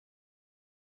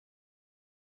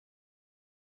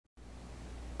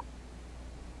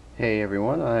Hey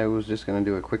everyone, I was just going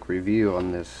to do a quick review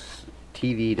on this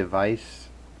TV device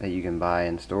that you can buy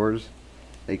in stores.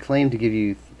 They claim to give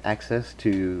you access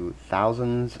to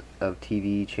thousands of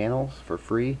TV channels for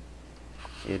free.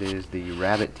 It is the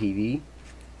Rabbit TV.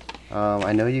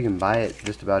 I know you can buy it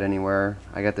just about anywhere.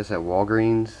 I got this at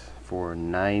Walgreens for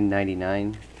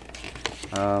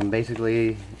 $9.99.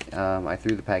 Basically, I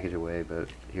threw the package away, but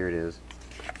here it is.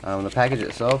 The package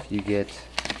itself, you get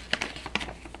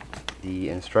the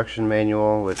instruction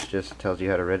manual, which just tells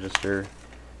you how to register,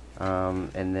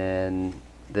 and then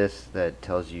this that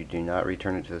tells you do not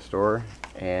return it to the store.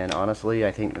 And honestly,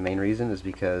 I think the main reason is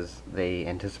because they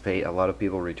anticipate a lot of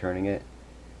people returning it,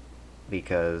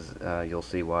 because you'll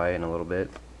see why in a little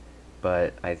bit.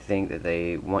 But I think that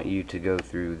they want you to go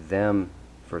through them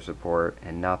for support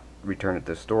and not return it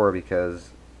to the store,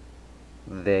 because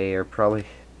they are probably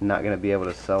not going to be able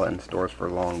to sell it in stores for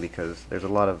long, because there's a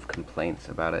lot of complaints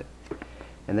about it.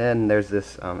 And then there's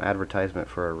this advertisement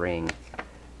for a ring,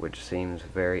 which seems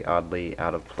very oddly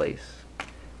out of place.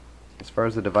 As far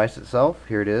as the device itself,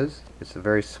 here it is. It's a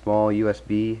very small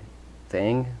USB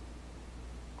thing.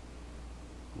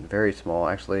 Very small.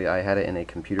 Actually, I had it in a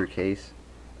computer case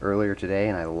earlier today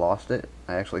and I lost it.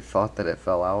 I actually thought that it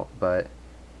fell out, but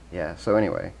yeah. So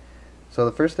anyway, so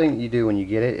the first thing you do when you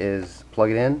get it is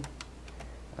plug it in.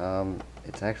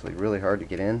 It's actually really hard to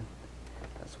get in.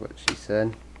 That's what she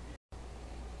said.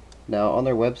 Now on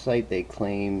their website they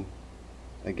claim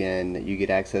again that you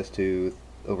get access to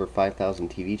over 5,000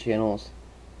 TV channels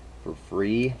for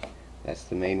free. That's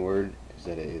the main word, is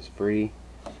that it is free.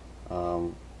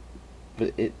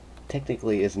 But it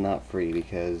technically is not free,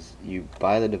 because you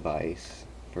buy the device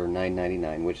for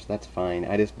 $9.99, which that's fine.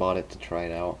 I just bought it to try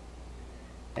it out.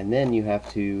 And then you have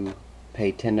to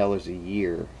pay $10 a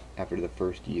year after the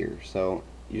first year. So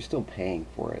you're still paying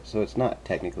for it. So it's not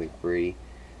technically free.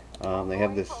 They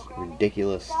have this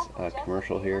ridiculous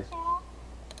commercial here.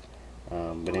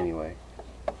 But anyway.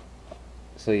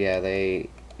 So yeah,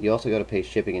 you also got to pay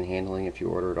shipping and handling if you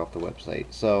order it off the website.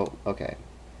 So, okay.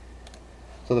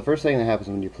 So the first thing that happens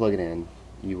when you plug it in,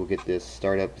 you will get this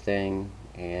startup thing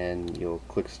and you'll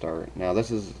click start. Now this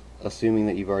is assuming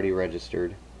that you've already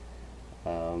registered.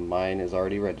 Mine is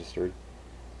already registered.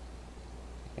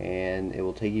 And it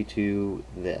will take you to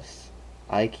this.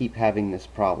 I keep having this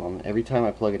problem. Every time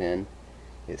I plug it in,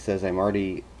 it says I'm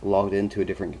already logged into a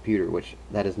different computer, which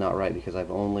that is not right, because I've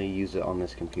only used it on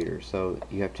this computer. So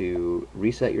you have to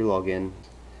reset your login.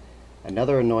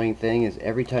 Another annoying thing is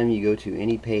every time you go to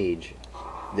any page,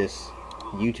 this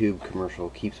YouTube commercial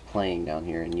keeps playing down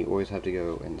here, and you always have to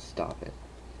go and stop it.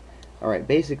 Alright,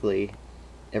 basically,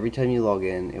 every time you log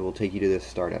in, it will take you to this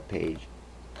startup page,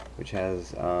 which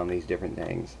has these different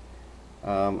things.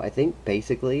 I think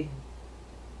basically,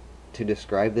 to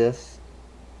describe this,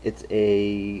 it's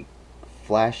a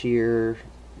flashier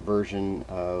version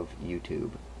of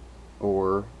YouTube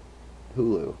or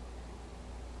Hulu.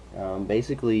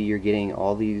 Basically, you're getting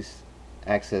all these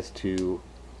access to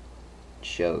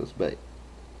shows, but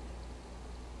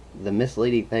the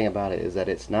misleading thing about it is that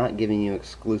it's not giving you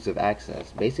exclusive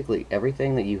access. Basically,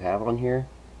 everything that you have on here,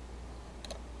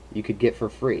 you could get for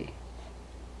free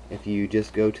if you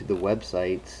just go to the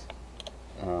websites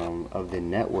of the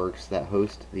networks that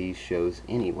host these shows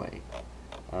anyway.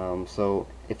 So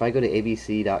if I go to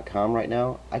abc.com right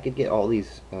now, I could get all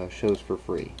these shows for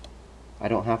free. I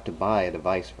don't have to buy a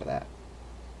device for that.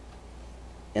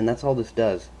 And that's all this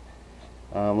does.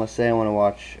 Let's say I want to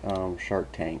watch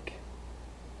Shark Tank.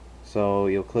 So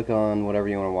you'll click on whatever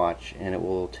you want to watch and it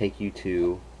will take you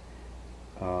to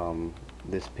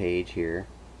this page here.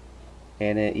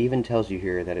 And it even tells you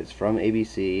here that it's from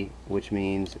ABC, which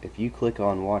means if you click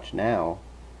on Watch Now,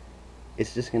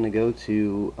 it's just going to go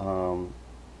to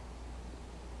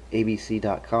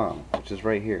abc.com, which is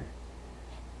right here.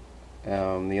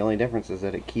 The only difference is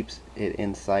that it keeps it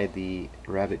inside the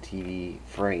Rabbit TV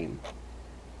frame.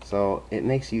 So it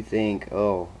makes you think,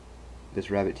 oh,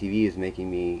 this Rabbit TV is making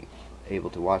me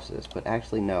able to watch this. But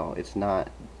actually, no, it's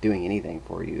not doing anything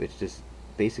for you. It's just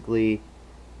basically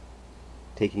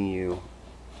taking you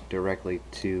directly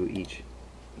to each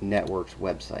network's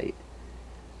website.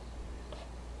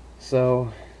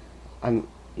 So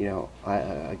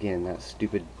again, that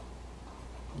stupid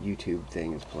YouTube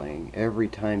thing is playing. Every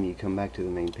time you come back to the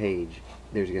main page,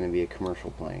 there's going to be a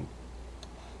commercial playing.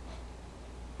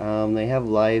 They have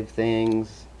live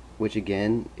things, which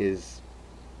again is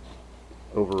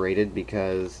overrated,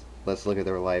 because let's look at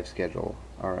their live schedule.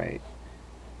 Alright,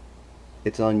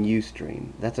 it's on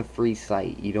Ustream. That's a free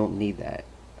site. You don't need that.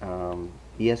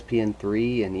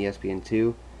 ESPN3 and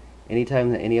ESPN2,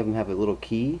 anytime that any of them have a little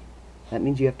key, that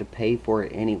means you have to pay for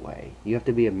it anyway. You have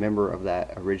to be a member of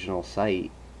that original site,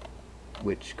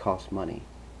 which costs money.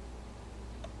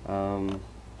 Alright,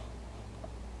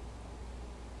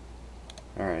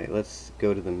 let's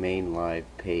go to the main live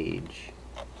page.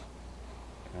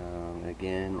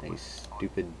 Again, a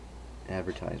stupid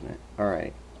advertisement.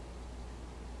 Alright.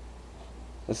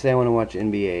 Let's say I want to watch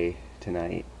NBA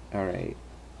tonight. Alright.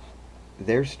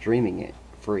 They're streaming it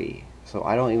free. So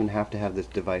I don't even have to have this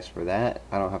device for that.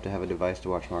 I don't have to have a device to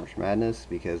watch March Madness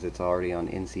because it's already on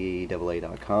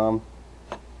NCAA.com.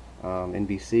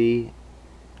 NBC,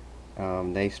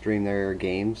 they stream their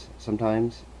games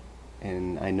sometimes,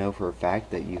 and I know for a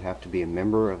fact that you have to be a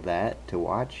member of that to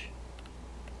watch.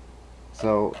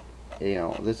 So, you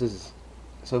know, this is,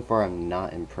 so far I'm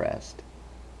not impressed.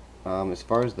 As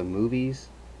far as the movies,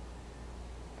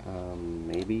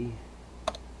 maybe.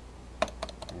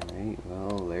 Alright,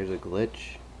 well, there's a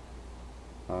glitch.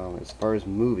 As far as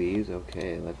movies,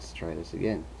 okay, let's try this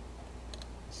again.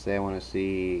 Say I want to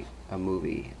see a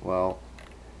movie. Well,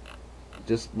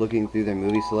 just looking through their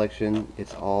movie selection,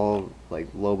 it's all like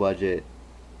low budget,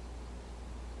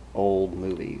 old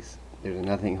movies. There's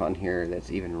nothing on here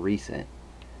that's even recent.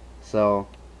 So,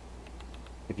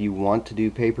 if you want to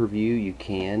do pay-per-view, you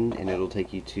can, and it'll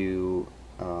take you to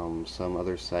some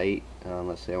other site.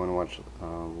 Let's say I want to watch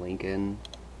Lincoln.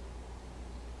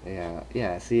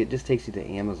 Yeah, see, it just takes you to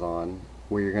Amazon,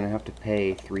 where you're going to have to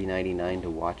pay $3.99 to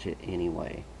watch it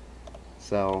anyway.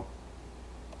 So,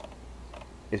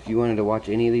 if you wanted to watch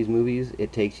any of these movies,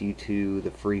 it takes you to the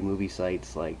free movie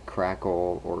sites like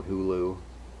Crackle or Hulu,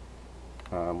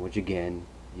 which again,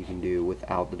 you can do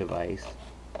without the device.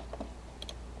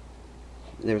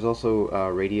 There's also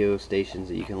radio stations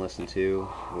that you can listen to,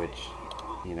 which,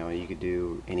 you know, you could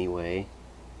do anyway.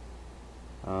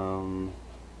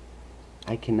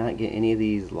 I cannot get any of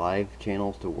these live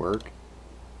channels to work,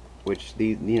 which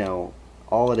these, you know,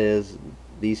 all it is,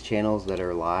 these channels that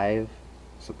are live,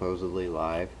 supposedly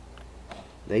live,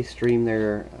 they stream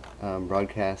their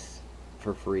broadcasts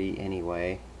for free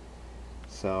anyway,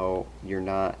 so you're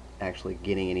not actually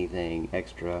getting anything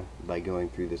extra by going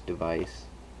through this device.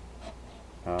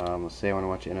 Let's say I want to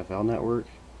watch NFL Network.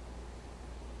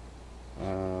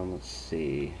 Let's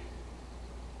see.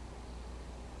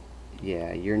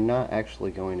 Yeah, you're not actually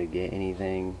going to get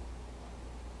anything.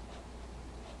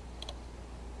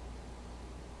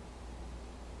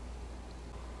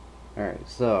 Alright,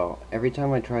 so every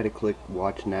time I try to click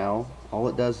watch now, all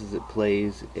it does is it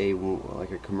plays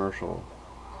like a commercial,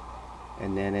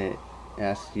 and then it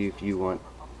asks you if you want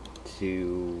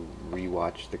to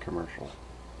rewatch the commercial.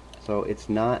 So it's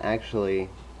not actually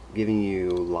giving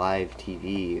you live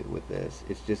TV with this,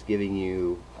 it's just giving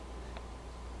you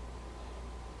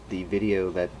the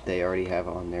video that they already have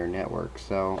on their network.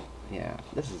 So yeah,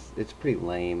 it's pretty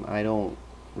lame. I don't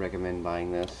recommend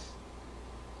buying this.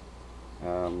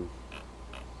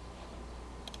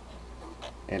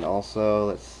 And also,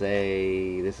 let's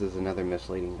say, this is another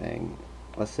misleading thing.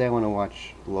 Let's say I want to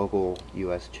watch local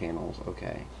US channels,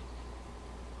 okay.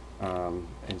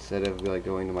 Instead of like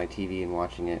going to my TV and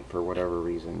watching it for whatever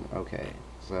reason, okay.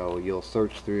 So you'll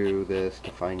search through this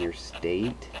to find your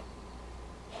state,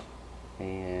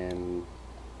 and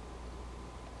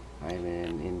I'm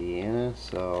in Indiana,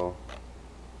 so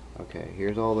okay,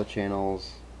 here's all the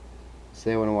channels.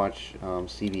 Say I want to watch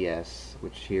CBS,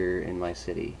 which here in my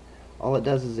city. All it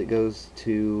does is it goes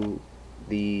to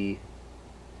the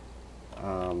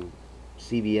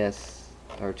CBS,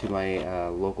 or to my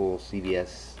local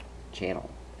CBS channel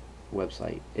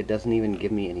website. It doesn't even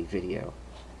give me any video,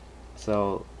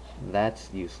 so that's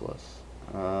useless.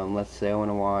 Let's say I want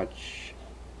to watch,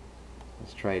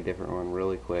 let's try a different one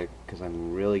really quick because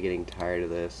I'm really getting tired of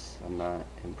this. I'm not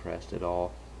impressed at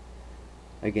all.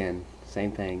 Again,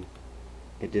 same thing,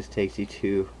 it just takes you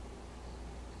to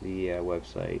the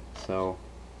website. So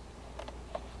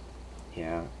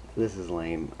yeah, this is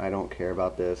lame. I don't care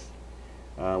about this.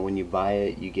 When you buy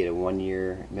it, you get a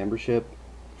 1-year membership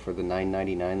for the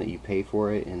 $9.99 that you pay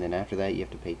for it, and then after that you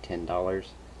have to pay $10.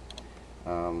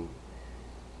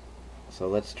 So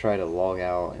let's try to log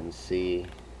out and see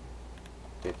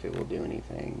if it will do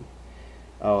anything.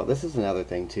 Oh, this is another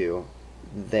thing too.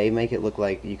 They make it look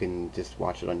like you can just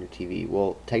watch it on your TV.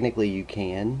 Well, technically you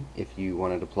can if you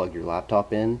wanted to plug your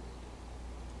laptop in,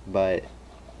 but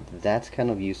that's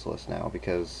kind of useless now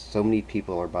because so many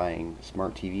people are buying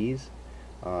smart TVs.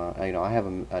 You know, I have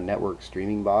a network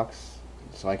streaming box,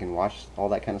 so I can watch all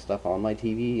that kind of stuff on my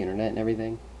TV, internet and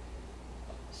everything.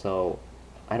 So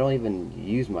I don't even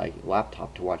use my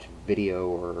laptop to watch video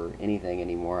or anything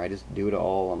anymore. I just do it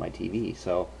all on my TV.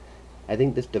 So I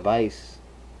think this device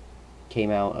came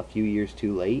out a few years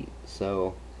too late,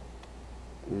 so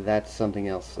that's something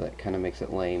else that kind of makes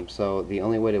it lame. So the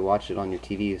only way to watch it on your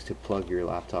TV is to plug your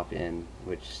laptop in,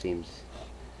 which seems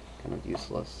kind of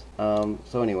useless.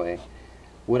 So anyway,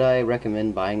 would I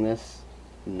recommend buying this?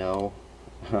 No.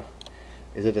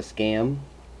 Is it a scam?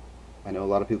 I know a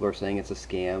lot of people are saying it's a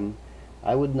scam.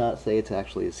 I would not say it's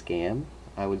actually a scam.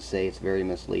 I would say it's very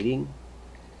misleading.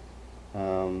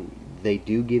 They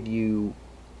do give you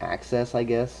access, I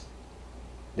guess.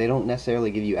 They don't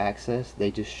necessarily give you access, they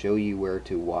just show you where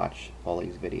to watch all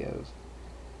these videos.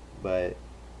 But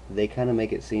they kind of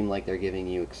make it seem like they're giving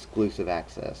you exclusive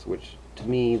access, which to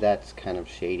me that's kind of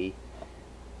shady.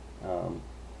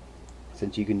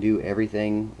 Since you can do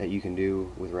everything that you can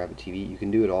do with Rabbit TV, you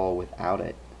can do it all without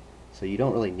it. So you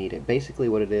don't really need it. Basically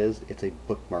what it is, it's a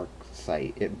bookmark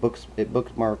site. It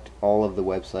bookmarked all of the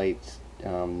website's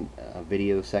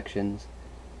video sections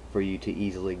for you to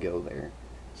easily go there.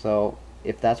 So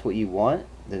if that's what you want,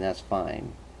 then that's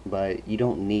fine. But you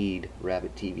don't need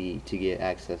Rabbit TV to get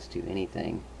access to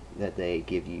anything that they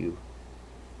give you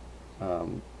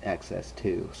access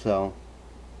to. So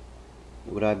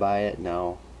would I buy it?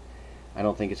 No. I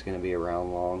don't think it's going to be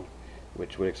around long,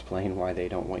 which would explain why they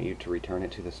don't want you to return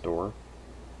it to the store.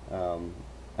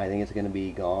 I think it's going to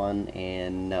be gone,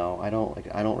 and no, I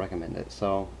don't recommend it.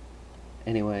 So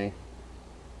anyway,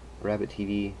 Rabbit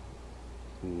TV,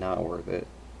 not worth it.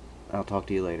 I'll talk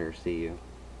to you later. See you.